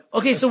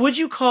Okay, so would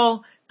you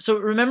call? So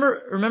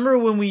remember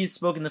when we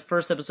spoke in the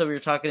first episode, we were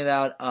talking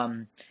about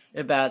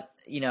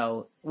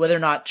whether or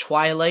not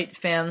Twilight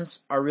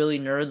fans are really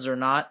nerds or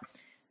not.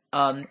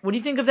 What do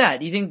you think of that?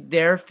 Do you think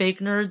they're fake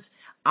nerds?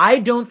 I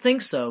don't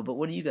think so, but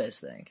what do you guys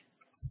think?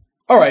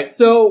 All right,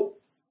 so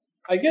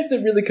I guess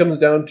it really comes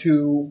down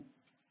to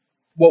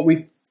what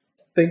we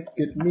think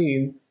it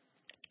means.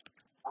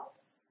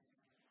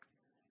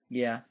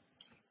 Yeah.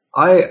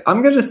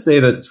 I'm going to say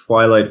that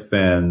Twilight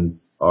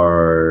fans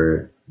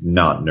are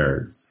not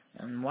nerds.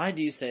 And why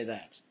do you say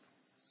that?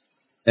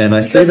 And I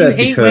Because say that you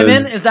hate because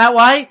women? Is that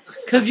why?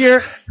 Because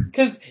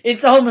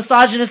it's a whole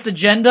misogynist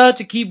agenda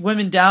to keep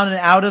women down and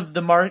out of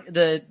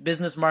the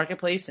business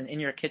marketplace and in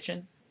your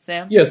kitchen,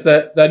 Sam? Yes,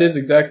 that is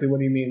exactly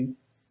what he means.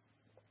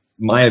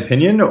 my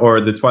opinion or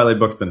the Twilight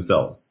books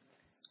themselves?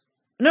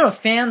 No,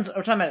 fans.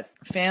 We're talking about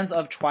fans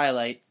of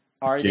Twilight.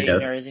 Are they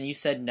Yes. nerds? And you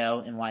said no,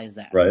 and why is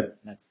that? Right.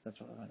 That's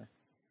what I wanted.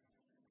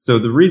 So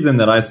the reason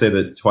that I say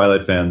that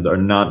Twilight fans are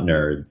not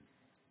nerds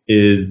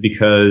is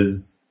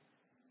because,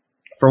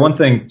 for one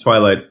thing,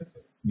 Twilight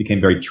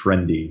became very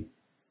trendy.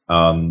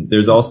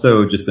 There's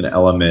also just an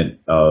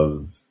element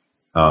of,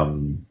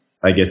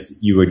 I guess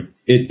you would,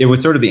 it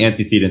was sort of the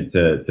antecedent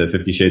to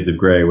 50 Shades of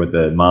Grey with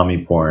the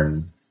mommy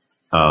porn,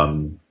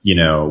 where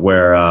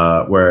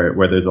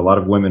there's a lot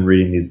of women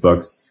reading these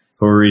books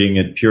who are reading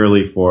it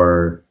purely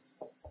for,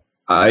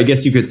 I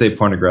guess you could say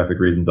pornographic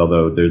reasons,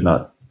 although there's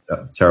not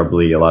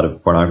terribly a lot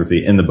of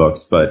pornography in the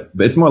books, but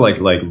it's more like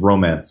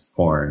romance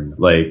porn.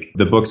 Like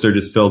the books are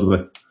just filled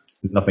with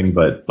nothing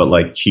but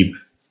like cheap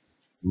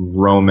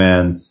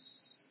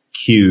romance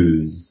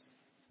cues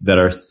that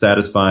are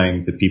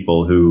satisfying to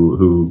people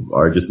who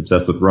are just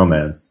obsessed with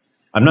romance.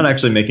 I'm not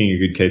actually making a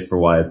good case for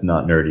why it's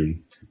not nerdy.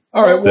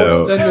 All right,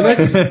 So- well, then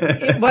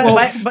the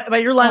next... By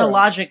your line of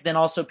logic, then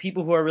also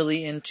people who are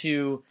really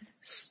into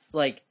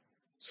like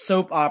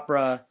soap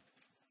opera,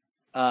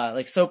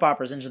 like soap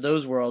operas, into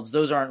those worlds,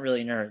 those aren't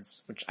really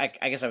nerds, which I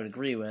guess I would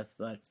agree with.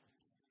 But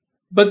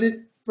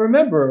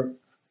Remember,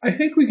 I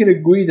think we can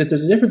agree that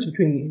there's a difference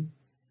between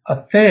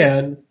a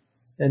fan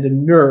and a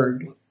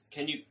nerd.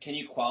 Can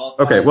you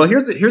qualify? Okay, well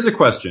here's a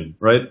question,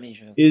 right?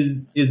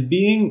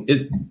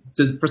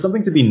 For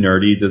something to be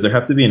nerdy, does there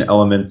have to be an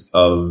element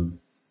of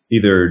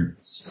either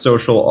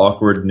social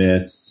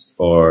awkwardness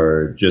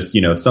or just,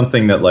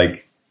 something that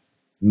like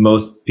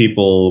most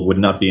people would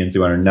not be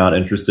into and are not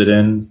interested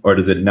in, or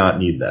does it not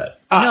need that?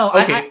 No,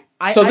 okay.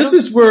 I This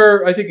is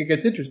where I think it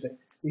gets interesting,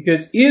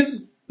 because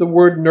is the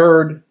word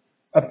nerd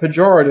a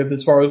pejorative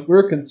as far as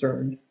we're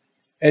concerned?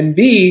 And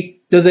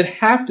B, does it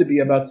have to be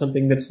about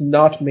something that's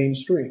not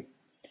mainstream?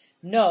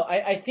 No,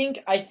 I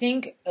think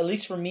at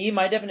least for me,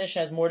 my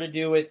definition has more to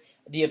do with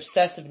the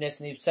obsessiveness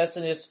and the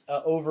obsessiveness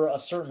over a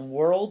certain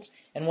world.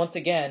 And once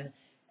again,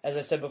 as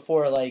I said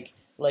before, like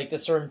the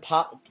certain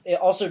it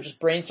also just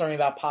brainstorming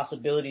about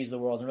possibilities of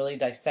the world and really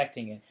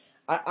dissecting it.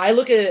 I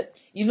look at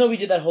it, even though we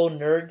did that whole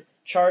nerd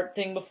chart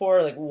thing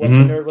before, like what's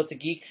a nerd, what's a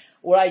geek.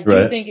 What I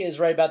do think is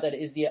right about that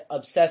is the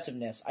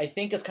obsessiveness. I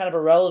think it's kind of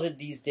irrelevant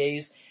these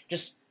days,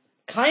 just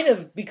kind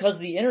of because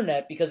of the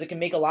internet, because it can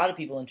make a lot of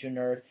people into a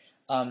nerd.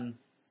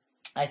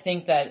 I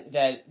think that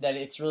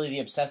it's really the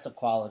obsessive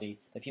quality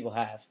that people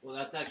have. Well,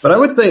 that's actually... But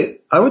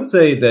I would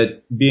say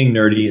that being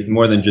nerdy is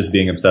more than just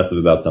being obsessive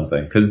about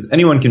something, because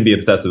anyone can be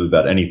obsessive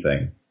about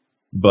anything.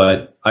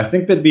 But I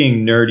think that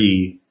being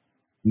nerdy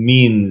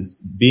means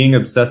being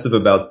obsessive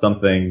about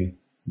something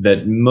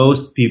that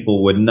most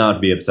people would not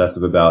be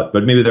obsessive about,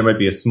 but maybe there might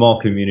be a small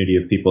community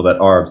of people that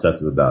are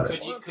obsessive about it.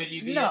 Could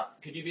you be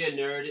a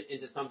nerd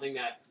into something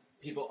that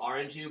people are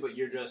into, but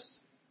you're just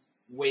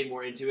way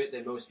more into it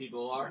than most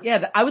people are?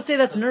 Yeah, I would say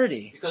that's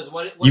nerdy. Because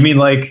what You mean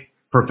like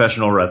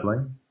professional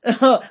wrestling?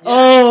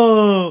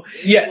 Oh,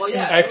 Yes, Well,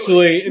 yeah,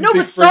 actually. no,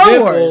 but for Star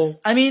example, Wars.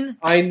 I mean,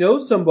 I know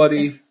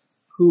somebody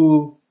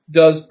who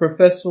does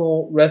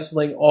professional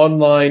wrestling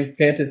online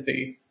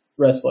fantasy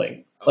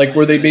wrestling. Like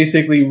where they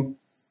basically,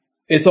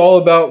 it's all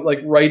about like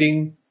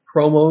writing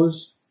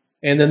promos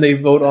and then they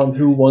vote on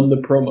who won the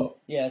promo.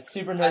 yeah, it's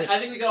super nerdy. I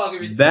think we can all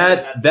agree.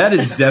 That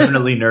is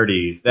definitely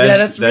nerdy.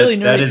 That's really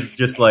nerdy. That is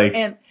just like,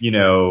 And-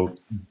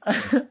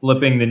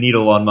 flipping the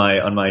needle on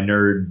my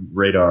nerd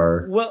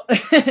radar. Well,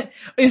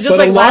 it's just But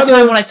like a last lot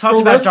time of when I talked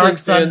pro about wrestling Dark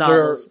Sun fans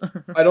novels.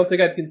 I don't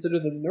think I'd consider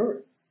them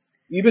nerds.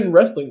 Even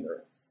wrestling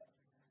nerds.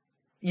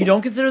 You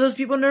don't consider those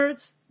people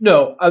nerds?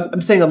 No,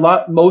 I'm saying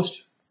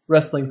most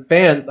wrestling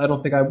fans, I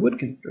don't think I would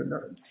consider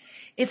nerds.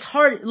 It's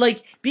hard.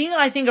 Like, being,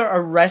 I think,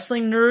 a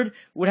wrestling nerd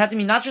would have to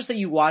mean not just that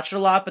you watch it a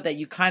lot, but that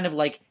you kind of,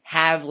 like,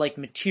 have, like,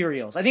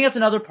 materials. I think that's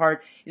another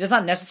part. It's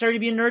not necessary to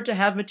be a nerd to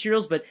have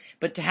materials, but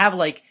to have,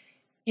 like,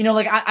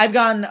 I've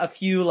gotten a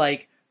few,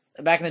 like,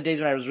 back in the days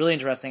when I was really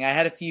interesting, I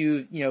had a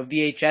few,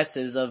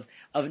 VHSs of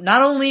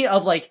not only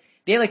of, like,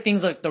 they had, like,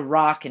 things like The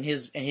Rock and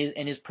his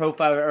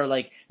profile, or,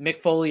 like,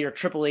 Mick Foley or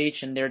Triple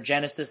H and their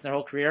genesis and their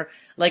whole career.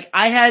 Like,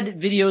 I had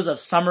videos of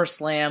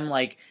SummerSlam,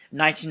 like,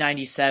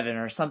 1997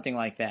 or something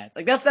like that.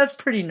 Like, that's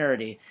pretty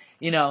nerdy.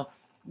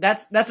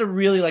 That's a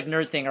really, like,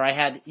 nerd thing. Or I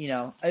had,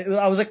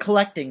 I was, like,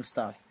 collecting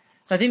stuff.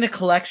 So I think the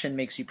collection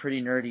makes you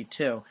pretty nerdy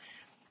too.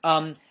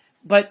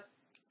 But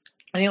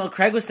I think what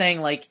Craig was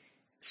saying, like,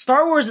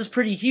 Star Wars is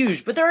pretty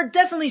huge, but there are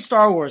definitely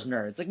Star Wars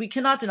nerds. Like, we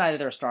cannot deny that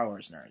there are Star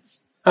Wars nerds.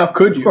 How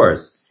could you? Of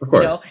course. You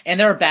know? And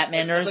there are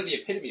Batman nerds. That's like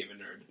the epitome of a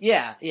nerd.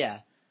 Yeah.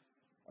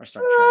 Or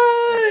Star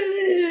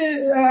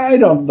Trek. I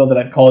don't know that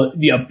I'd call it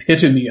the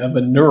epitome of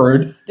a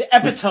nerd. The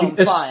epitome,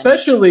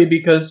 especially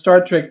because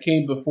Star Trek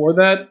came before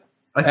that.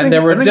 I think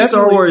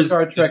Star Wars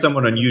is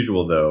somewhat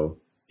unusual, though,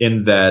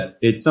 in that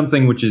it's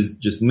something which is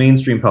just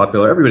mainstream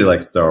popular. Everybody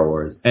likes Star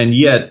Wars. And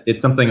yet,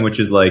 it's something which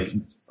is like,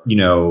 you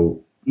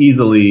know,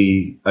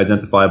 easily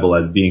identifiable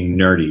as being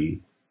nerdy,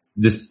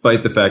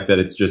 despite the fact that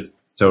it's just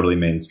totally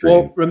mainstream.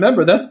 Well,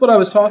 remember, that's what I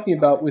was talking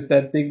about with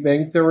that Big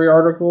Bang Theory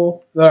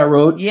article that I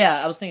wrote.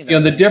 Yeah, I was thinking that. You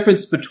know, the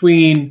difference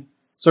between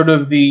sort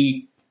of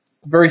the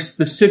very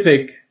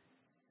specific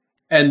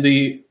and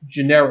the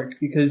generic.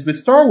 Because with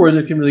Star Wars,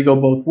 it can really go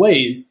both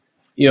ways.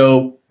 You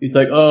know, it's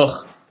like,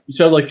 ugh, you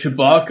sound like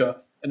Chewbacca.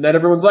 And then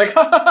everyone's like,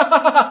 ha ha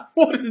ha ha,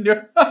 what a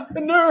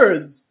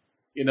nerds!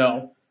 You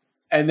know?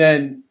 And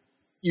then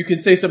you can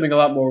say something a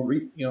lot more,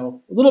 you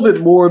know, a little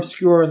bit more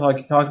obscure, and like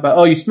you talk about,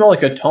 oh, you smell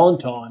like a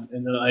tauntaun.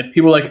 And then like,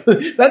 people are like,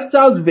 that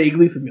sounds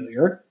vaguely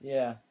familiar.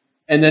 Yeah.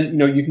 And then, you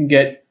know, you can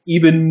get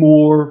even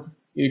more,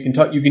 you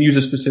can use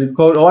a specific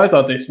quote, oh, I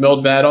thought they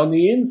smelled bad on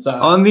the inside.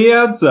 On the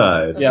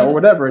outside. Yeah, or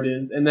whatever it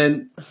is. And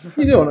then,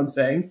 you know what I'm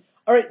saying.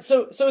 All right,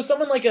 so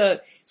someone like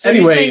a... So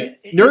anyway,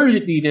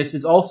 nerdiness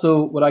is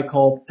also what I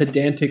call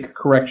pedantic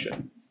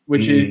correction,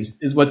 which is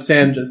what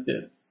Sam just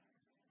did.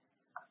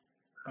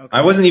 Okay.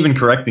 I wasn't even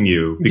correcting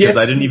you, because Yes.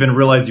 I didn't even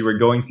realize you were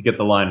going to get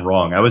the line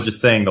wrong. I was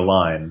just saying the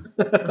line.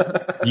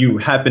 You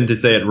happened to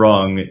say it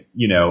wrong,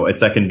 you know, a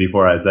second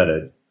before I said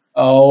it.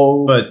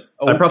 Oh, But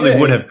I probably okay.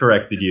 would have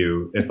corrected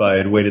you if I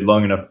had waited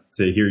long enough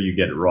to hear you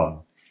get it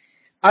wrong.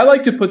 I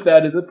like to put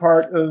that as a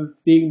part of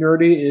being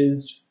nerdy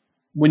is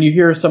when you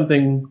hear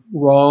something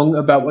wrong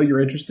about what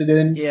you're interested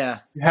in, Yeah.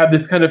 you have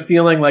this kind of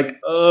feeling like,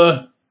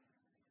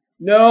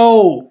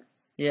 no.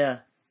 Yeah.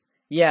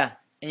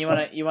 And you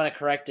wanna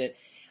correct it.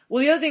 Well,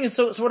 the other thing is,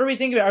 so what are we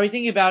thinking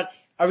about?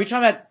 Are we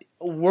talking about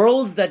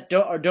worlds that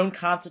don't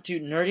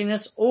constitute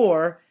nerdiness,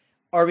 or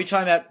are we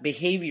talking about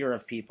behavior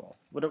of people?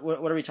 What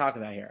are we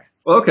talking about here?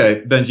 Well,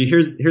 okay, Benji,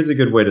 here's a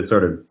good way to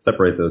sort of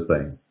separate those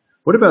things.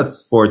 What about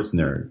sports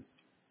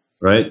nerds?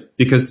 Right?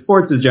 Because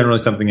sports is generally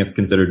something that's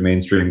considered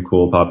mainstream,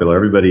 cool, popular.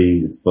 Everybody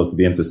is supposed to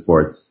be into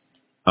sports.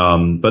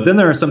 But then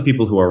there are some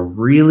people who are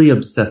really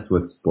obsessed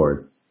with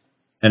sports.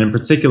 And in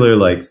particular,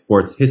 like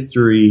sports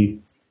history,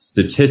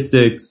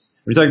 statistics.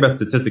 When you're talking about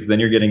statistics, then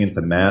you're getting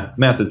into math.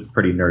 Math is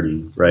pretty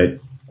nerdy, right?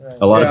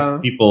 A lot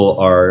of people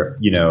are,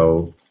 you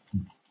know,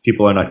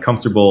 people are not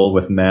comfortable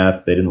with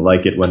math. They didn't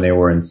like it when they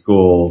were in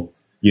school.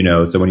 You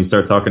know, so when you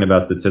start talking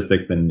about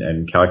statistics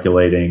and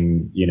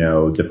calculating, you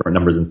know, different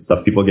numbers and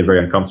stuff, people get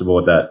very uncomfortable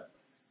with that.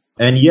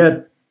 And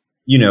yet,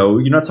 you know,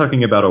 you're not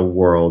talking about a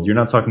world. You're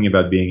not talking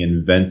about being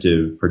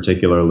inventive,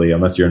 particularly,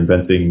 unless you're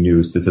inventing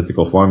new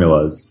statistical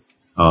formulas,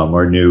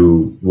 or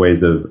new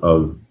ways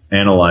of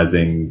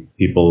analyzing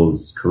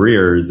people's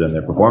careers and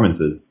their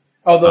performances.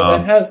 Although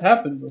that has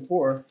happened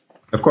before.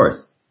 Of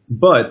course.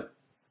 But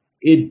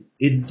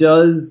it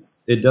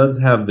does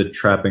have the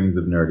trappings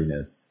of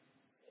nerdiness.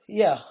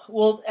 Yeah,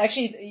 well,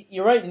 actually,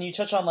 you're right, and you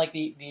touch on like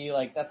the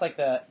like that's like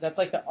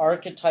the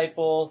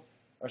archetypal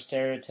or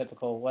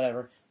stereotypical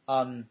whatever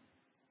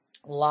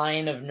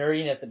line of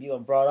nerdiness that people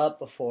have brought up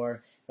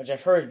before, which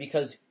I've heard,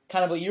 because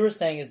kind of what you were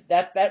saying is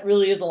that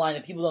really is a line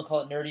that people don't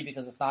call it nerdy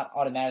because it's not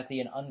automatically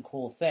an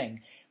uncool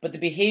thing, but the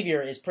behavior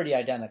is pretty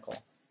identical,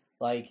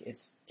 like it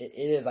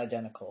is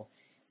identical,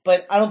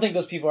 but I don't think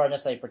those people are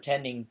necessarily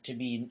pretending to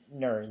be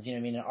nerds. You know what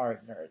I mean? And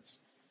aren't nerds.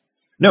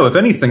 No, if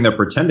anything, they're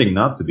pretending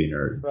not to be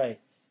nerds.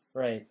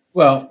 Right.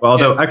 Well,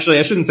 although actually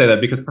I shouldn't say that,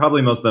 because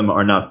probably most of them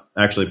are not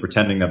actually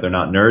pretending that they're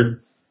not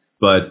nerds,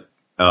 but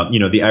you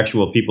know, the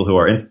actual people who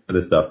are into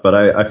this stuff. But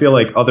I feel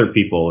like other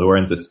people who are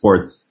into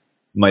sports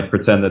might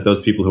pretend that those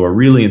people who are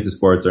really into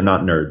sports are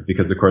not nerds,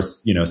 because of course,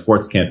 you know,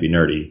 sports can't be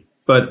nerdy.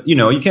 But you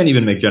know, you can't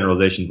even make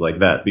generalizations like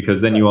that,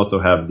 because then you also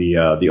have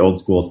the old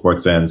school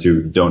sports fans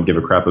who don't give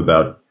a crap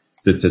about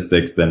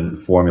statistics and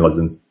formulas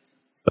and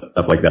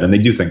stuff like that, and they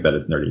do think that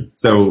it's nerdy.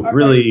 So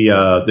really,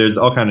 there's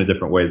all kind of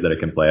different ways that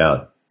it can play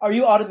out. Are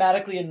you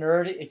automatically a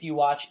nerd if you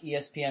watch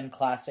ESPN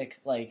Classic,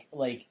 like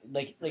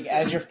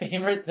as your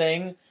favorite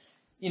thing?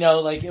 You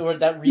know, like, or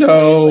that replays,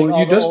 no,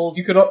 like, all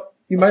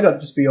you might not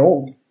just be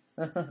old.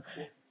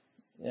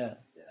 Yeah.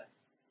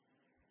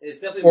 It's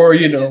definitely Or, more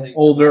you nerdy, I know, think,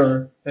 older, to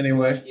watch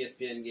anyway.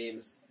 ESPN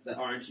games that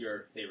aren't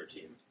your favorite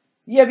team.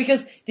 Yeah,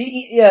 because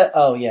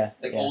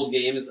Old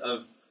games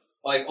of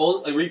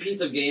old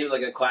repeats of games,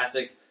 like a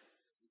classic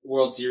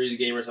World Series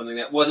game or something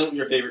that wasn't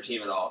your favorite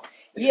team at all.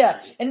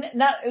 Yeah, and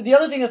the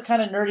other thing that's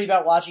kind of nerdy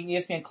about watching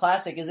ESPN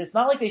Classic is it's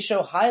not like they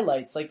show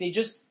highlights, like they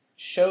just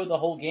show the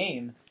whole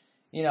game,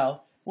 you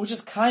know. which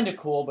is kind of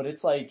cool, but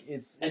it's like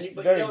it's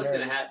but very you know what's nerdy.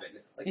 going to happen.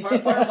 Like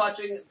part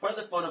of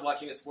the fun of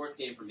watching a sports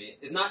game for me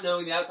is not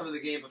knowing the outcome of the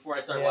game before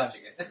I start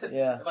watching it.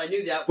 Yeah. If I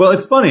knew the outcome. Well,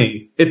 it's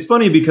funny. It's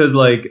funny because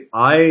like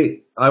I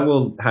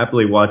will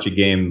happily watch a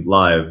game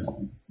live,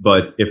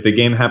 but if the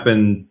game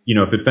happens,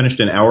 if it finished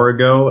an hour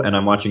ago and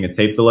I'm watching a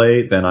tape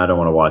delay, then I don't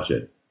want to watch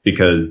it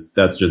because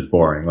that's just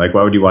boring. Like,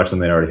 why would you watch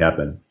something that already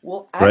happened?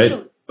 Well, actually,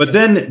 right? But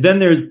then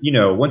there's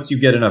once you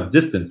get enough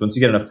distance, once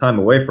you get enough time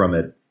away from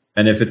it,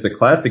 and if it's a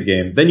classic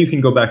game, then you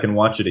can go back and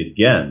watch it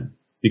again.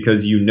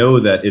 Because you know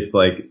that it's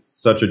like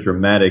such a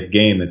dramatic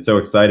game. It's so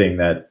exciting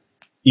that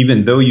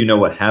even though you know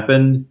what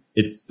happened,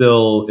 it's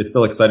still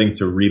exciting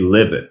to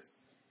relive it.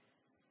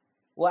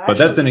 Well, actually, but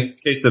that's in a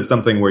case of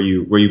something where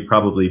you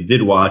probably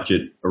did watch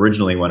it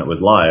originally when it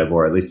was live,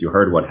 or at least you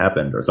heard what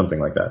happened, or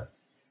something like that.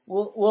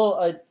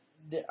 Well,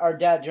 our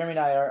dad, Jeremy and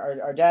I,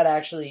 our dad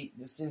actually,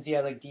 since he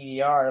has like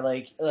DVR,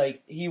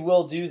 like he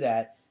will do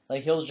that.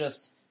 Like he'll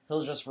just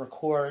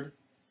record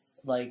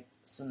like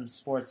some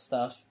sports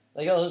stuff.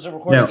 Like, he'll just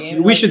record a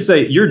game. We should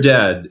say your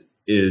dad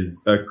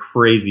is a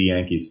crazy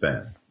Yankees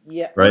fan.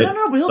 Yeah, right.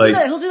 No, but he'll do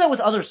that. He'll do that with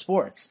other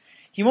sports.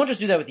 He won't just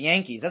do that with the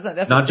Yankees.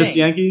 That's not just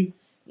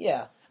Yankees.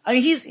 Yeah, I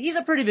mean he's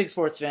a pretty big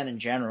sports fan in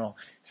general.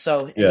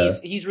 So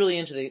he's really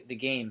into the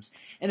games.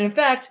 And in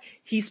fact,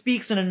 he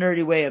speaks in a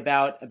nerdy way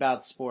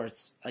about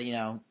sports.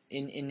 In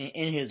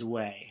his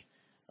way,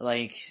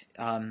 like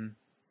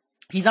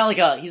he's not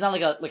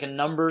like a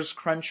numbers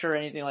cruncher or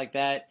anything like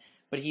that.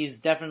 But he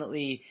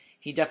definitely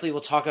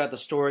will talk about the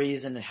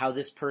stories and how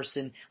this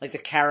person, like the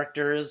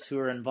characters who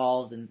are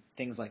involved and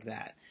things like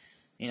that,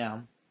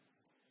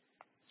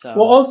 So.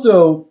 Well,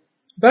 also,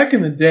 back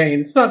in the day,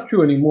 and it's not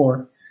true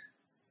anymore,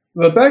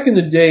 but back in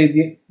the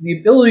day, the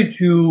ability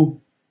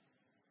to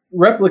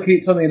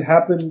replicate something that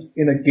happened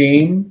in a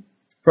game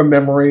from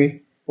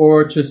memory,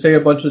 or to say a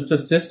bunch of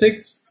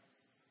statistics,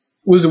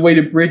 was a way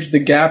to bridge the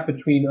gap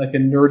between like a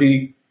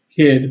nerdy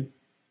kid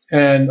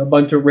and a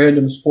bunch of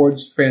random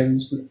sports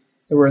fans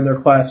that were in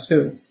their class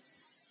too.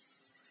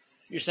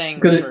 You're saying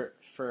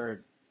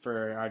for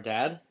our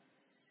dad?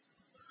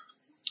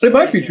 It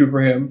might be true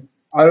for him.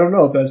 I don't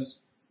know if that's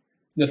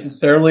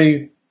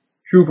necessarily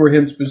true for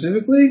him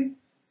specifically,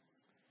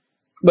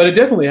 but it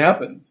definitely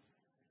happened.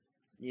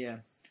 Yeah.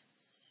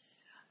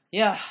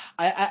 Yeah,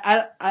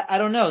 I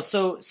don't know.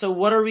 So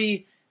what are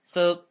we?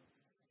 So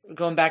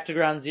going back to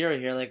ground zero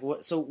here, like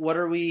what? So what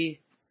are we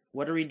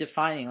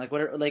defining? Like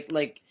what are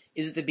like?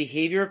 Is it the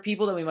behavior of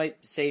people that we might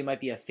say might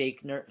be a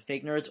fake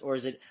nerds, or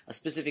is it a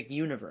specific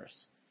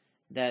universe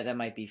that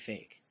might be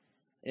fake?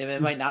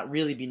 It might not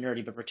really be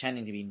nerdy, but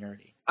pretending to be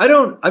nerdy.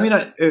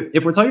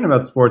 If we're talking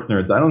about sports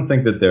nerds, I don't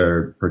think that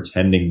they're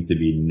pretending to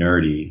be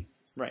nerdy.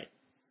 Right.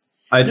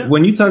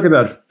 When you talk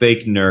about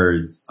fake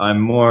nerds, I'm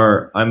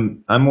more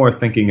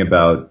thinking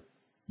about,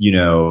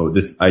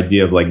 this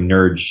idea of like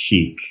nerd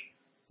chic,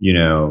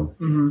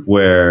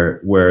 where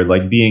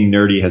like being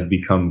nerdy has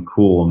become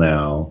cool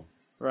now.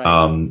 Right.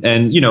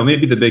 And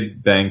maybe The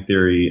Big Bang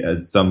Theory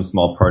has some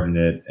small part in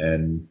it,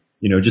 and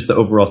just the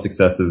overall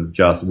success of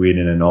Joss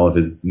Whedon and all of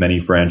his many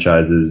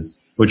franchises,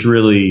 which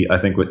really I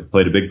think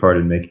played a big part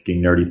in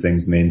making nerdy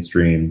things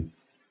mainstream.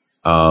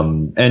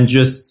 And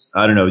just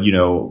I don't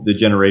know, the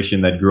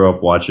generation that grew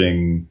up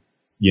watching,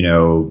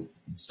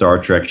 Star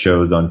Trek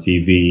shows on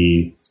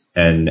TV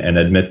and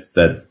admits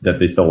that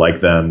they still like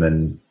them,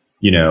 and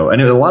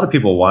and a lot of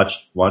people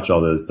watch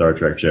all those Star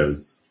Trek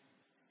shows.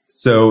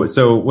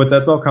 So what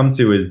that's all come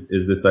to is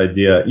this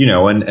idea,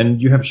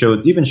 and you have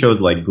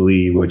shows like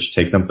Glee, which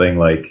take something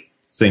like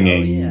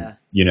singing,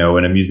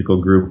 in a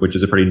musical group, which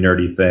is a pretty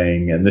nerdy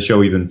thing. And the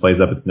show even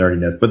plays up its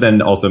nerdiness, but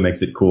then also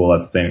makes it cool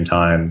at the same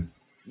time.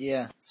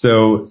 Yeah.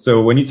 So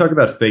when you talk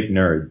about fake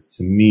nerds,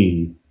 to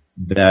me,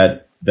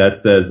 that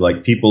says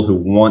like people who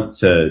want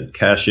to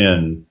cash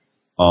in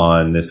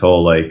on this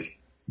whole like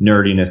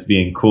nerdiness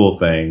being cool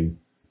thing.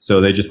 So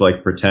they just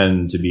like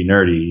pretend to be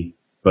nerdy,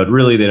 but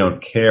really they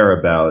don't care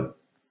about,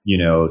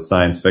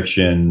 science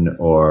fiction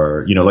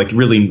or, like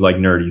really like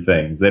nerdy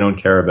things. They don't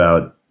care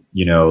about,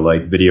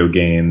 like video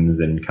games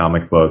and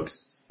comic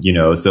books,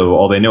 so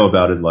all they know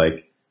about is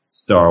like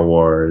Star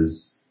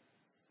Wars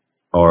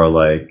or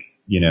like,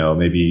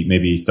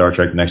 maybe Star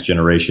Trek Next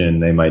Generation.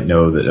 They might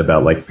know that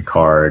about like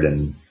Picard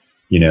and,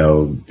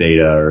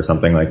 Data or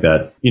something like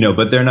that,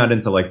 but they're not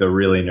into like the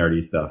really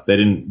nerdy stuff. They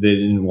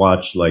didn't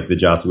watch like the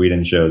Joss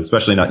Whedon shows,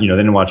 especially not, they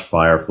didn't watch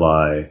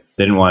Firefly.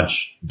 They didn't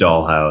watch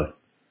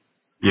Dollhouse.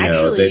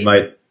 They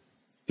might,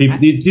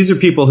 these are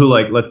people who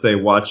like, let's say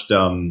watched,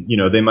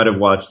 they might have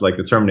watched like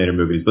the Terminator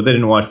movies, but they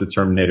didn't watch the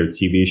Terminator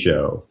TV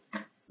show.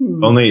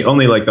 Only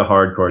like the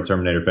hardcore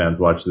Terminator fans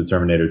watch the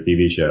Terminator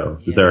TV show,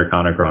 the Sarah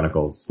Connor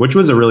Chronicles, which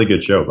was a really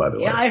good show, by the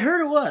way. Yeah, I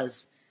heard it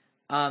was,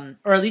 or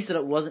at least that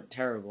it wasn't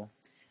terrible.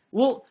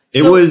 Well,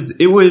 it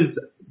was.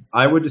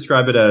 I would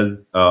describe it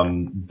as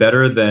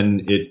better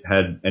than it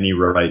had any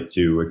right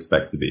to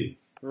expect to be.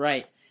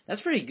 Right,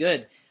 that's pretty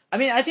good. I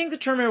mean, I think the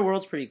Terminator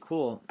world's pretty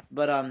cool,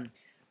 but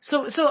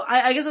so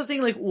I guess I was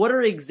thinking like, what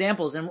are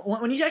examples? And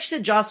when you actually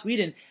said Joss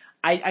Whedon,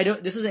 I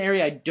don't. This is an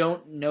area I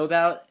don't know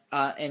about,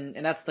 and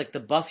that's like the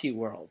Buffy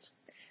world.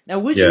 Now,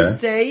 would you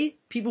say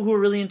people who are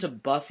really into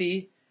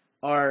Buffy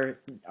are?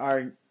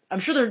 I'm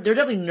sure they're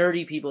definitely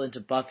nerdy people into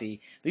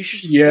Buffy. But would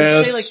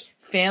you say like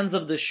fans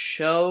of the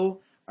show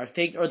are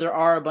fake, or there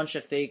are a bunch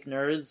of fake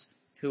nerds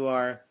who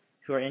are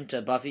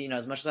into Buffy?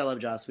 As much as I love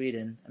Joss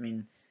Whedon, I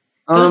mean,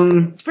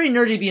 it's pretty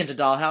nerdy to be into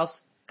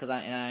Dollhouse because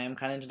I am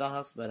kind of into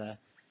Dollhouse, but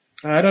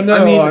I don't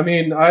know. I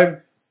mean,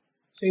 I've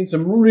seen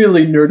some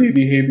really nerdy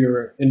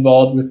behavior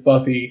involved with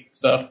Buffy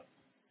stuff.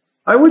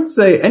 I would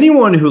say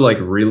anyone who like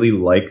really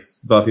likes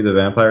Buffy the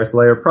Vampire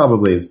Slayer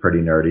probably is pretty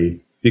nerdy,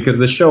 because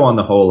the show on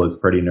the whole is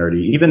pretty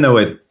nerdy, even though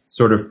it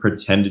sort of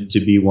pretended to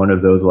be one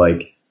of those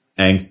like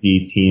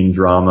angsty teen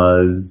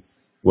dramas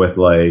with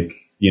like,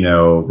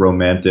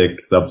 romantic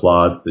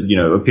subplots,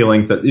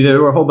 appealing to, there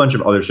were a whole bunch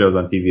of other shows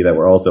on TV that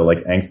were also like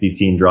angsty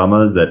teen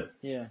dramas that,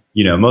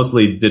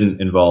 mostly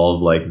didn't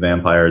involve like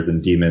vampires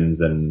and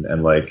demons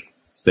and like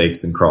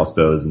stakes and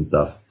crossbows and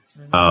stuff.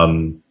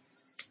 Mm-hmm.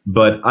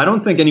 But I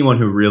don't think anyone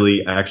who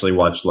really actually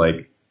watched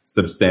like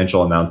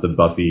substantial amounts of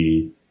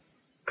Buffy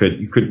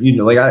could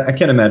I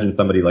can't imagine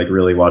somebody like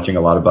really watching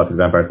a lot of Buffy the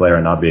Vampire Slayer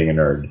and not being a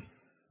nerd.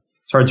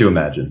 It's hard to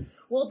imagine.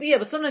 Well, yeah,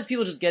 but sometimes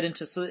people just get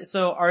into.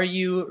 So are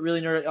you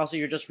really nerd? Also,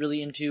 you're just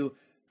really into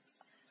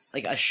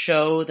like a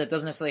show that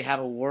doesn't necessarily have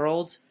a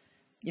world.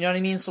 You know what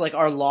I mean? So like,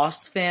 are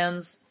Lost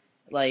fans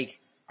like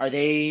are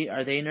they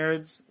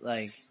nerds?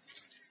 Like,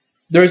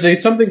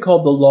 there's something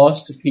called the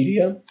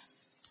Lostopedia,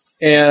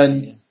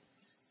 and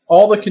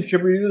all the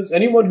contributors,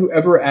 anyone who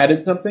ever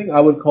added something, I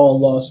would call a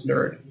Lost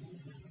nerd.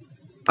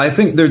 I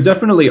think there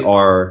definitely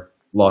are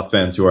Lost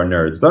fans who are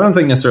nerds, but I don't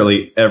think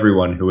necessarily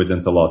everyone who is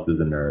into Lost is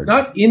a nerd.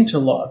 Not into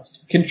Lost,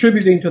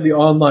 contributing to the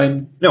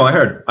online. No, I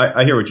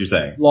hear what you're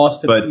saying.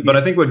 Lostopedia. But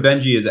I think what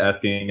Benji is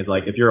asking is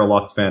like, if you're a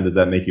Lost fan, does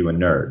that make you a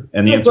nerd?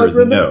 And the answer is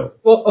no.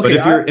 Well, okay,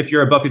 but if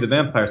you're a Buffy the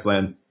Vampire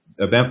Slayer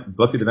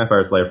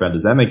fan,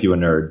 does that make you a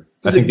nerd?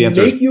 I think the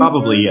answer is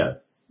probably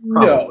yes.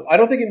 Probably. No, I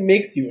don't think it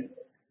makes you a nerd.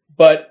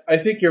 But I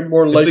think you're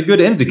more likely. It's a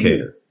good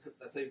indicator.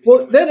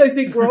 Well, then I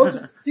think we're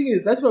also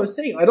thinking. That's what I was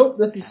saying. I don't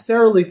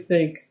necessarily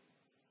think.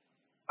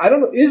 I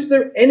don't know. Is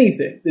there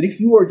anything that if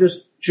you are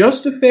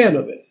just a fan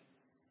of it,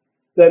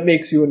 that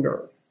makes you a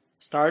nerd?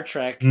 Star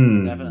Trek,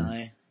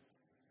 definitely.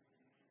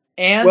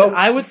 And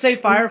I would say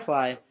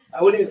Firefly.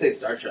 I wouldn't even say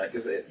Star Trek.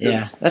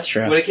 Yeah, that's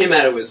true. When it came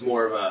out, it was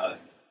more of a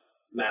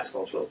mass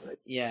cultural thing.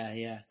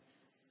 Yeah.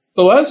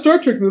 The last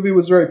Star Trek movie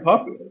was very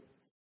popular.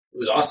 It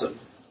was awesome.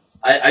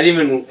 I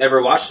didn't even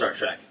ever watch Star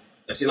Trek.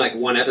 I've seen like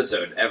one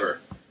episode ever.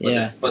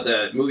 But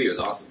the movie was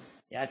awesome.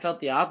 Yeah, I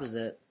felt the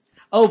opposite.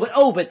 But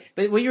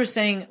what you were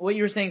saying,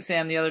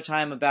 Sam, the other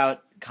time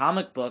about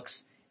comic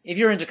books. If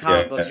you're into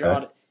comic books,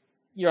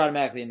 you're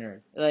automatically a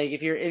nerd. Like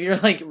if you're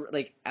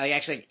like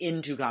actually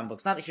into comic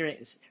books, not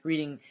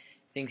reading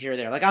things here or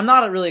there. Like I'm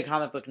not really a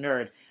comic book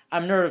nerd.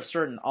 I'm a nerd of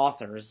certain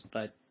authors,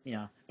 but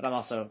I'm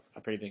also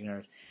a pretty big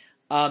nerd.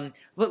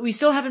 But we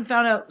still haven't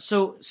found out.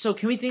 So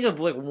can we think of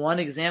like one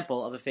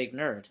example of a fake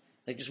nerd?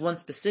 Like just one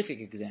specific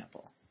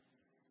example.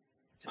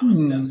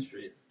 Tom down the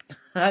street.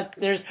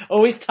 There's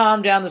always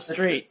Tom down the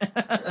street.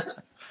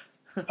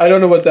 I don't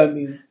know what that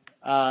means.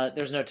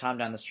 There's no Tom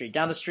down the street.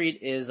 Down the street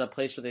is a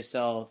place where they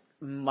sell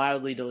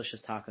mildly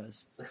delicious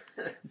tacos.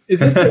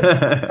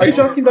 Are you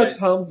talking about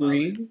Tom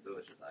Green?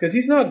 Because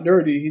he's not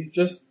nerdy. He's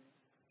just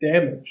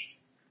damaged.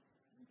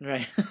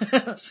 Right.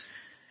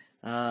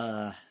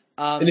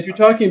 And if you're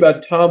talking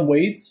about Tom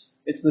Waits,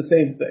 it's the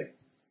same thing.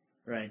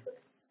 Right.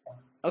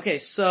 Okay,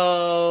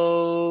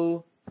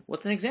 so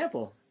what's an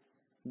example,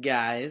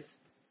 guys?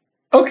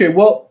 Okay,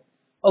 well,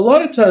 a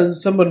lot of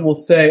times someone will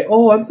say,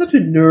 "Oh, I'm such a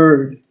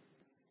nerd.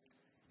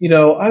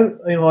 I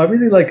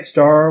really like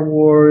Star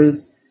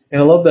Wars,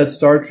 and I love that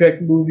Star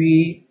Trek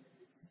movie.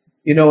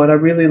 And I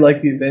really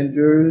like the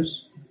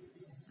Avengers."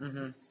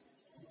 Mm-hmm.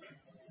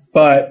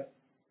 But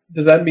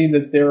does that mean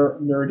that they're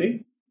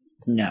nerdy?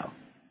 No.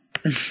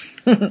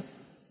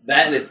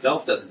 That in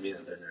itself doesn't mean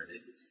that they're nerdy.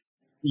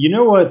 You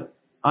know what?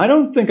 I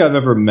don't think I've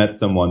ever met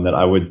someone that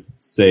I would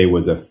say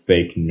was a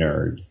fake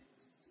nerd.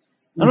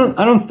 I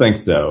don't think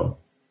so.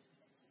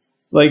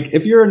 Like,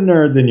 if you're a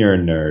nerd, then you're a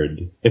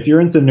nerd. If you're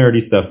into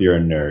nerdy stuff, you're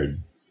a nerd.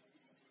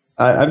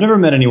 I've never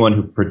met anyone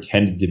who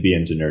pretended to be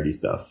into nerdy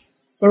stuff.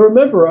 But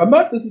remember, I'm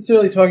not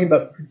necessarily talking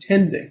about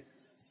pretending,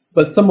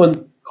 but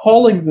someone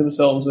calling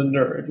themselves a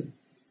nerd.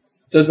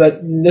 Does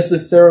that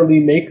necessarily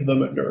make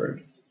them a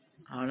nerd?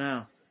 I don't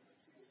know.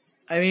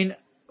 I mean,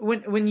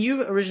 when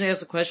you originally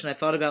asked the question, I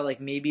thought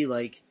about maybe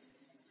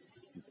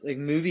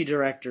movie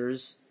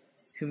directors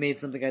who made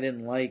something I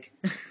didn't like.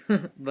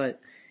 But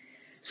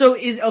so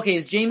is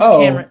James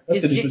Cameron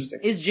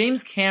is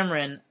James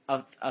Cameron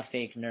a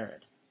fake nerd?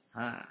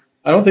 I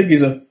don't think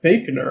he's a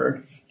fake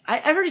nerd.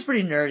 I've heard he's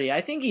pretty nerdy.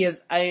 I think he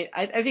is. I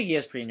think he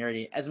is pretty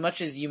nerdy. As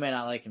much as you may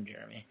not like him,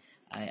 Jeremy,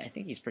 I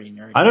think he's pretty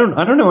nerdy. I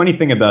don't know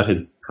anything about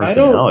his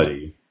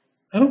personality.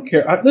 I don't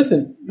care.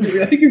 Listen,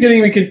 I think you're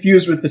getting me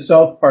confused with the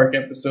South Park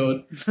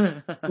episode.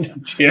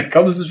 Here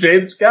comes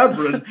James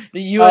Cameron.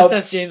 The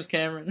USS James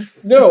Cameron.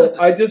 No,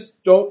 I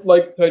just don't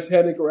like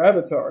Titanic or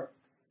Avatar.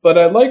 But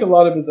I like a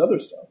lot of his other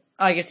stuff.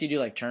 Oh, I guess you do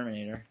like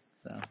Terminator.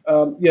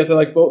 So. Yes, I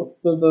like both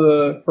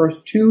the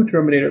first two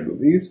Terminator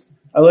movies.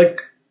 I like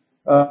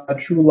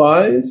True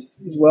Lies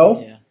as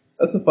well. Yeah.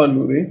 That's a fun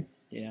movie.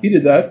 Yeah. He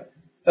did that.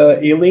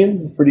 Aliens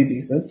is pretty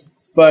decent.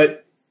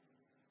 But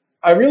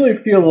I really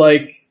feel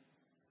like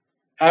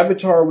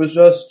Avatar was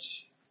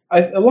just...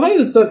 a lot of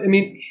the stuff, I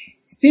mean,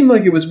 it seemed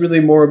like it was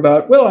really more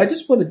about, well, I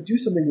just want to do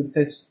something with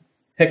this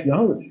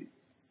technology.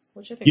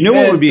 Which I think You know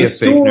what would be a fake nerd?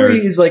 The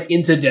story is like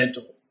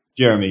incidental.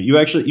 Jeremy, you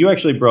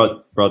actually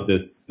brought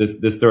this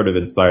sort of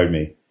inspired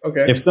me.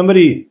 Okay. If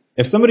somebody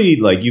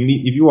like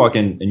if you walk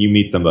in and you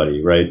meet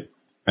somebody, right,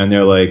 and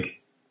they're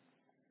like,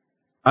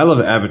 I love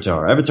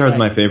Avatar. Avatar is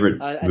my favorite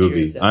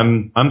movie.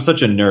 I'm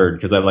such a nerd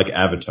because I like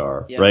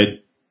Avatar,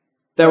 right?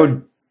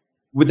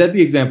 Would that be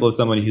an example of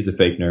somebody who's a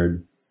fake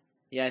nerd?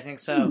 Yeah, I think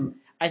so.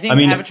 I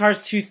mean,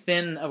 Avatar's too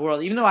thin of a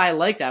world. Even though I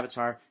liked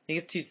Avatar, I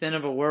think it's too thin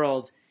of a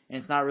world, and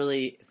it's not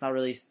really.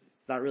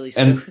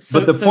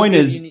 But the point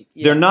is,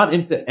 they're not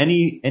into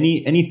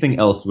anything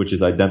else which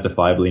is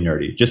identifiably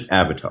nerdy. Just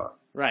Avatar.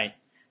 Right.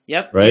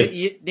 Yep. Right.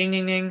 Ding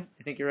ding ding.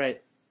 I think you're right.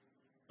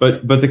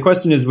 But the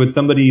question is, would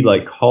somebody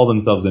like call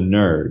themselves a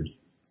nerd?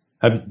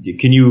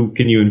 Can you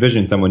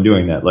envision someone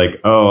doing that?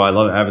 Like, oh, I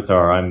love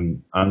Avatar.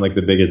 I'm like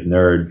the biggest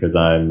nerd because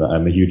I'm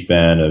a huge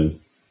fan of,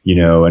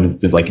 and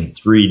it's like in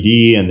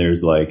 3D and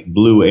there's like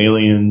blue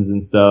aliens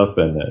and stuff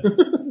and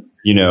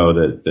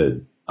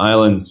the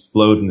islands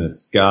float in the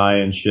sky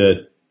and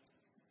shit.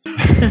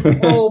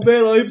 Oh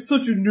man, I'm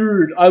such a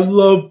nerd. I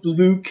love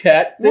blue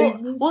cat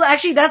things. Well,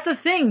 actually, that's the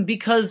thing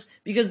because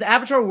the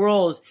Avatar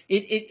world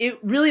it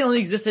really only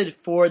existed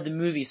for the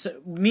movie.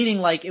 So meaning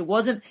like it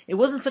wasn't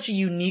such a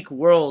unique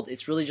world.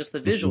 It's really just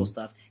the visual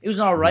stuff. It was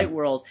an alright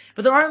world,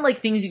 but there aren't like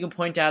things you can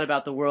point out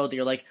about the world that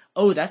you're like,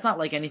 oh, that's not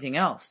like anything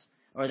else,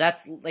 or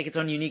that's like its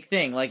own unique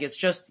thing. Like it's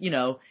just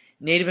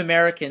Native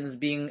Americans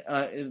being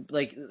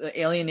like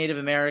alien Native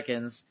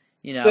Americans.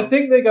 The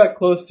thing they got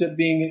close to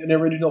being an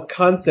original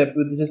concept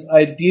was this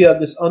idea of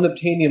this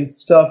unobtainium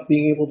stuff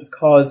being able to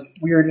cause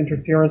weird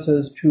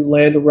interferences to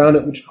land around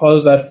it, which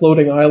caused that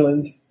floating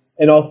island,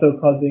 and also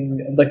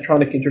causing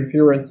electronic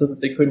interference so that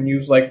they couldn't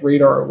use like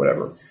radar or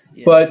whatever.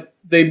 Yeah. But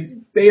they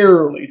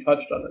barely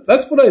touched on it.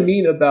 That's what I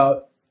mean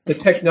about the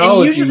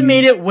technology. And you just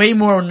made it way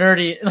more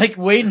nerdy, like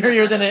way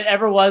nerdier than it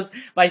ever was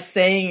by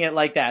saying it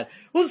like that.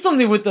 Well,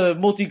 something with the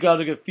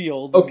multi-galactic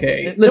field.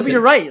 Okay, listen,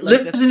 you're right.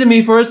 Like, listen to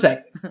me for a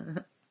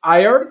second.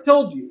 I already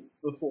told you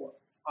before.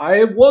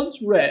 I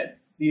once read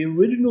the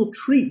original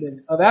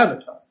treatment of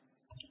Avatar.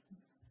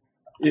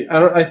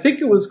 I think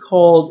it was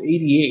called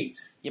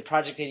 88. Yeah,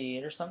 Project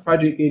 88 or something?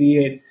 Project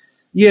 88.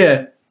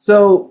 Yeah.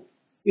 So,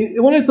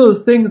 one of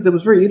those things that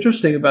was very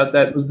interesting about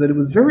that was that it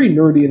was very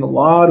nerdy in a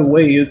lot of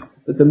ways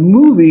that the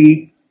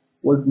movie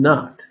was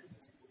not.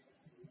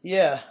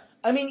 Yeah.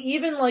 I mean,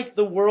 even like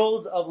the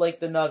world of like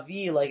the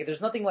Na'vi, like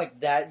there's nothing like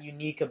that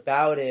unique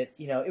about it.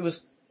 It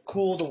was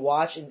cool to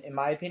watch in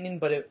my opinion,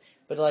 but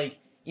like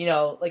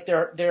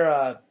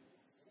they're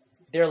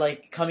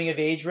like coming of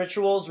age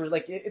rituals, or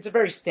like it's a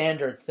very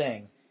standard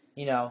thing.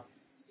 You have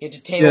to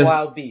tame a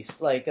wild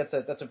beast, like that's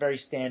a very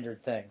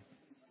standard thing.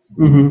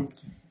 Mm-hmm.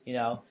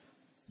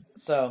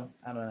 So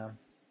I don't know.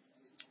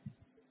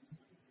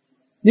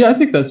 Yeah, I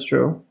think that's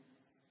true.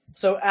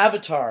 So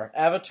Avatar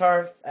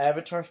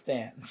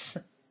fans,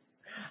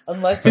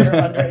 unless you're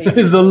under 18,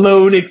 is the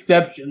lone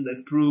exception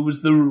that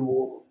proves the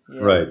rule. Yeah.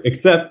 Right,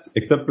 except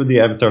for the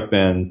Avatar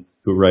fans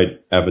who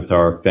write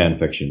Avatar fan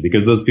fiction,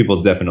 because those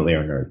people definitely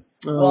are nerds.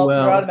 Well,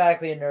 you're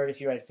automatically a nerd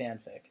if you write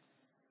fanfic.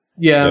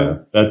 Yeah,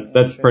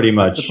 that's pretty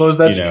much. I suppose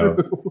that's true.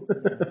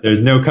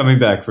 There's no coming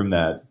back from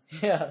that.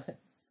 Yeah.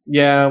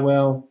 Yeah,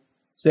 well,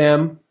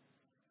 Sam,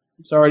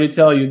 I'm sorry to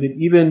tell you that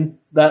even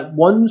that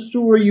one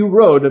story you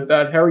wrote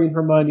about Harry and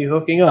Hermione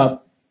hooking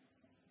up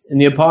in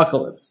the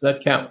apocalypse,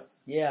 that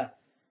counts. Yeah.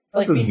 It's that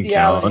like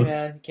bestiality,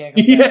 man. Can't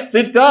yes,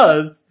 it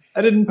does.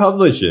 I didn't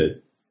publish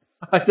it.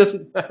 It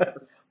doesn't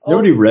matter.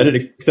 Nobody read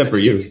it except for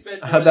you. You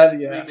spent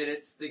 3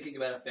 minutes thinking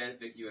about a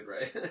fanfic you would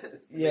write.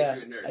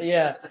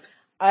 Yeah.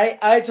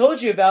 I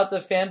told you about the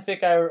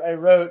fanfic I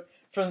wrote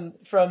from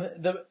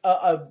the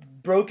a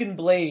broken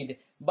blade.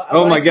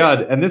 Oh my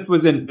god! And this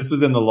was in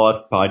the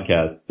Lost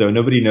podcast, so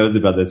nobody knows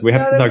about this. We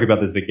have to talk about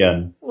this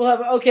again.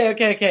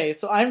 Okay.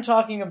 So I'm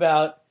talking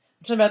about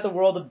the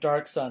world of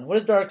Dark Sun. What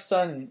is Dark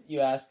Sun, you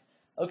ask?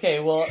 Okay,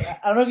 well, I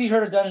don't know if you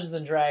heard of Dungeons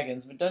and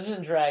Dragons, but Dungeons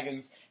and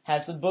Dragons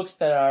has some books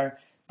that are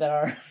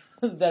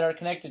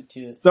connected to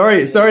it.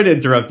 Sorry to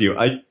interrupt you.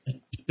 I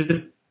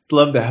just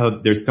love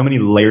how there's so many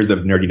layers of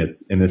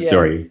nerdiness in this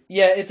story.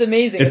 Yeah, it's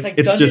amazing. It's like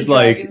it's Dungeons just and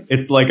Dragons.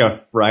 It's like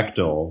a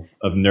fractal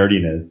of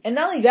nerdiness. And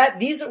not only that,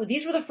 these were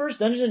the first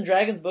Dungeons and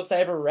Dragons books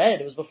I ever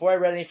read. It was before I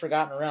read any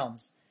Forgotten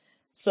Realms.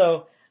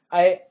 So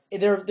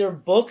There are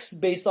books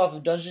based off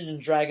of Dungeons and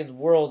Dragons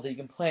worlds that you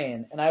can play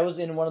in, and I was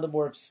reading from one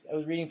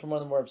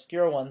of the more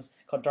obscure ones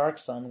called Dark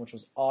Sun, which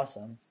was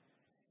awesome.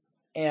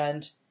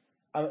 And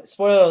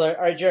spoiler alert!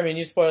 All right, Jeremy,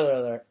 new spoiler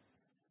alert.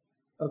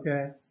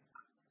 Okay.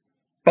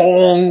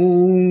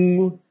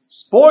 Bong!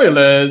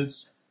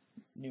 Spoilers!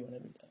 New one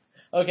every time.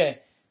 Okay,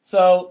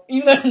 so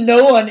even though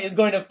no one is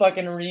going to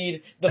fucking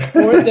read the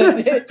fourth.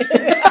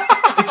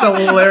 It's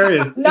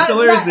hilarious. It's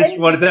hilarious that you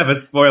wanted to have a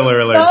spoiler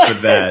alert for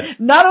that.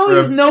 Not only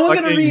is no one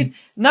going to read,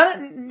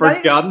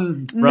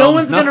 Forgotten Realms, no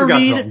one's going to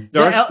read Realms,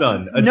 Dark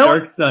Sun,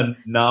 Dark Sun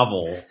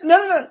novel.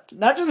 No,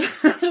 not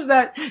just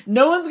that.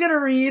 No one's going to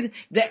read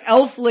the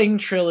Elfling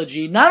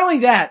trilogy. Not only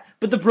that,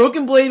 but the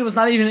Broken Blade was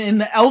not even in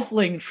the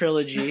Elfling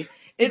trilogy.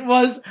 It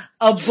was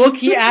a book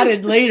he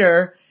added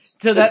later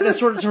to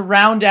sort of to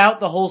round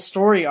out the whole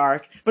story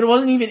arc, but it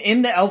wasn't even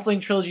in the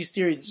Elfling trilogy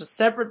series. It's just a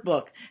separate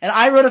book. And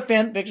I wrote a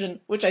fan fiction,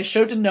 which I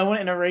showed to no one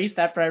and erased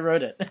after I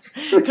wrote it.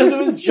 Because it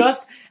was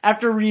just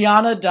after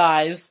Rihanna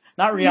dies,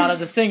 not Rihanna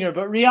the singer,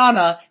 but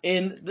Rihanna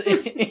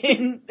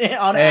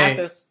on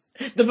Athos,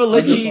 the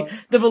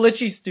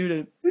Velici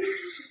student.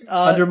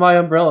 Under my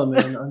umbrella,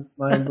 man. Under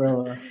my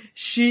umbrella.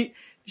 She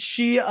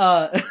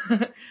dies,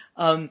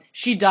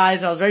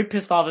 and I was very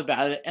pissed off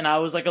about it, and I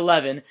was like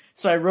 11,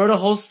 so I wrote a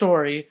whole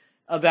story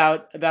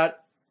about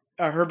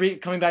her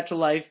coming back to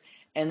life,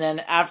 and then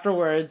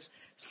afterwards,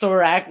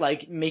 Sorak,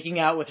 like, making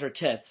out with her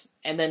tits,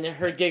 and then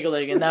her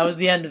giggling, and that was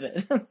the end of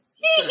it.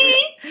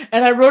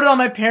 And I wrote it on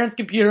my parents'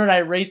 computer, and I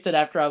erased it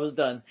after I was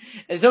done.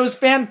 And so it was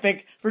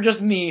fanfic for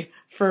just me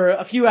for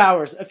a few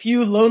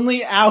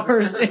lonely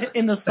hours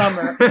in the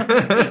summer,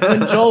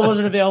 when Joel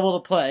wasn't available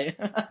to play.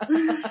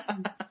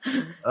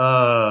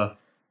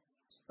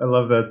 I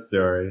love that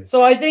story.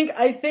 So I think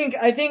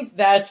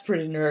that's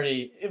pretty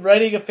nerdy.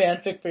 Writing a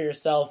fanfic for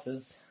yourself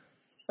is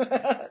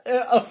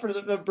up for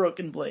the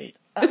Broken Blade.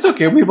 It's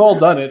okay. We've all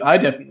done it. I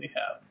definitely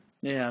have.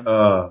 Yeah.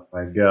 Oh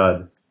my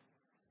god.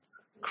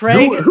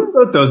 Craig, who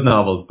wrote those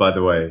novels, by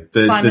the way?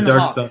 The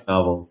Dark Sun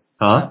novels,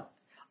 huh?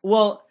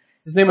 Well,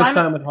 his name was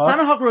Simon Hawke.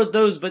 Simon Hawke wrote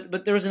those,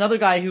 but there was another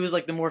guy who was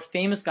like the more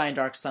famous guy in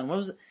Dark Sun. What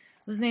was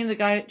his name? The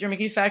guy, Jeremy,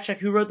 can you fact check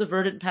who wrote the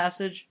Verdant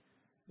Passage?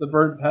 The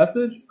Verdant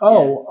Passage?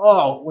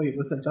 Oh, wait,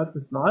 was that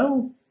Douglas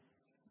Niles?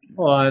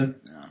 Hold on,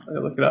 let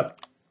me look it up.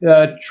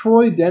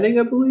 Troy Denning,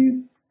 I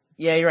believe.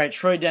 Yeah, you're right,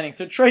 Troy Denning.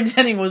 So Troy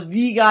Denning was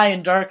the guy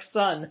in Dark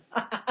Sun.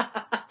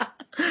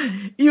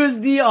 He was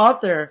the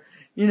author,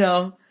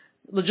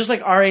 just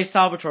like R.A.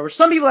 Salvatore, which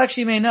some people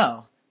actually may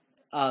know.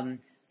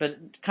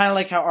 But kind of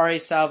like how R.A.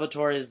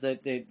 Salvatore is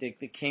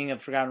the king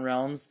of Forgotten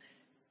Realms,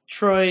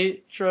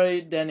 Troy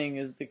Denning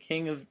is the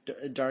king of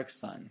Dark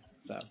Sun.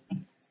 So,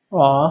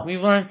 aww,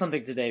 we've learned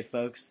something today,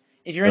 folks.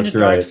 If you're into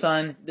Dark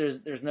Sun, there's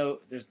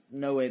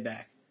no way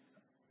back.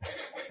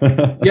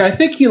 Yeah, I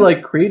think he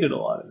created a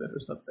lot of it or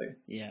something.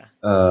 Yeah.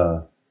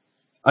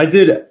 I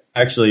did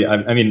actually.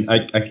 I mean,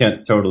 I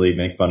can't totally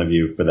make fun of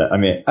you for that. I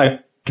mean, I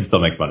can still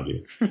make fun of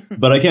you,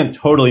 but I can't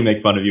totally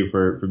make fun of you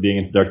for being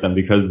into Dark Sun,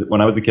 because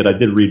when I was a kid, I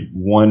did read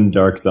one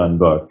Dark Sun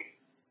book.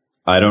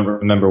 I don't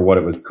remember what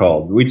it was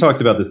called. We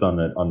talked about this on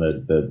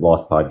the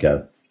Lost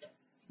podcast.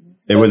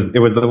 It was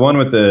the one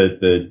with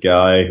the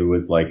guy who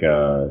was like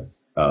a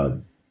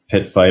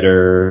pit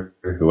fighter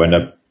who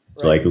ended up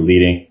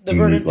leading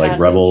these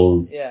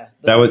rebels. Yeah.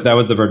 That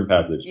was the Verdant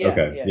Passage. Yeah,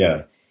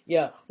 okay.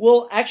 Yeah.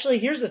 Well, actually,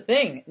 here's the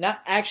thing. Now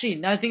I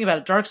think about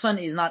it, Dark Sun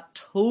is not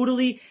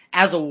totally,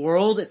 as a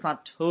world, it's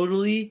not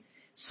totally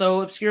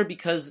so obscure,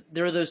 because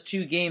there are those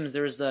two games.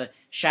 There was the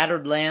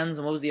Shattered Lands,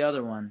 and what was the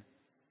other one?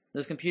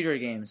 Those computer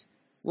games.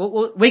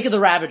 Wake of the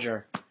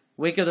Ravager.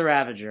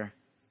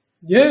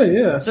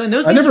 Yeah. So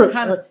those games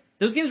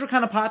were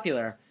kind of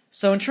popular.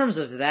 So in terms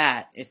of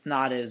that, it's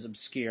not as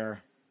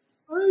obscure.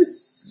 I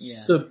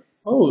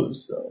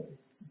suppose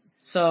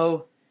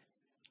so.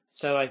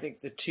 So I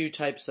think the two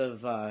types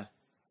of,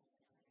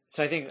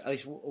 so I think at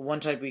least one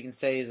type we can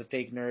say is a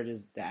fake nerd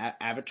is the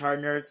avatar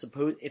nerds.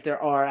 If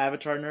there are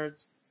avatar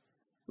nerds.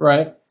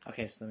 Right.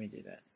 Okay, so let me do that.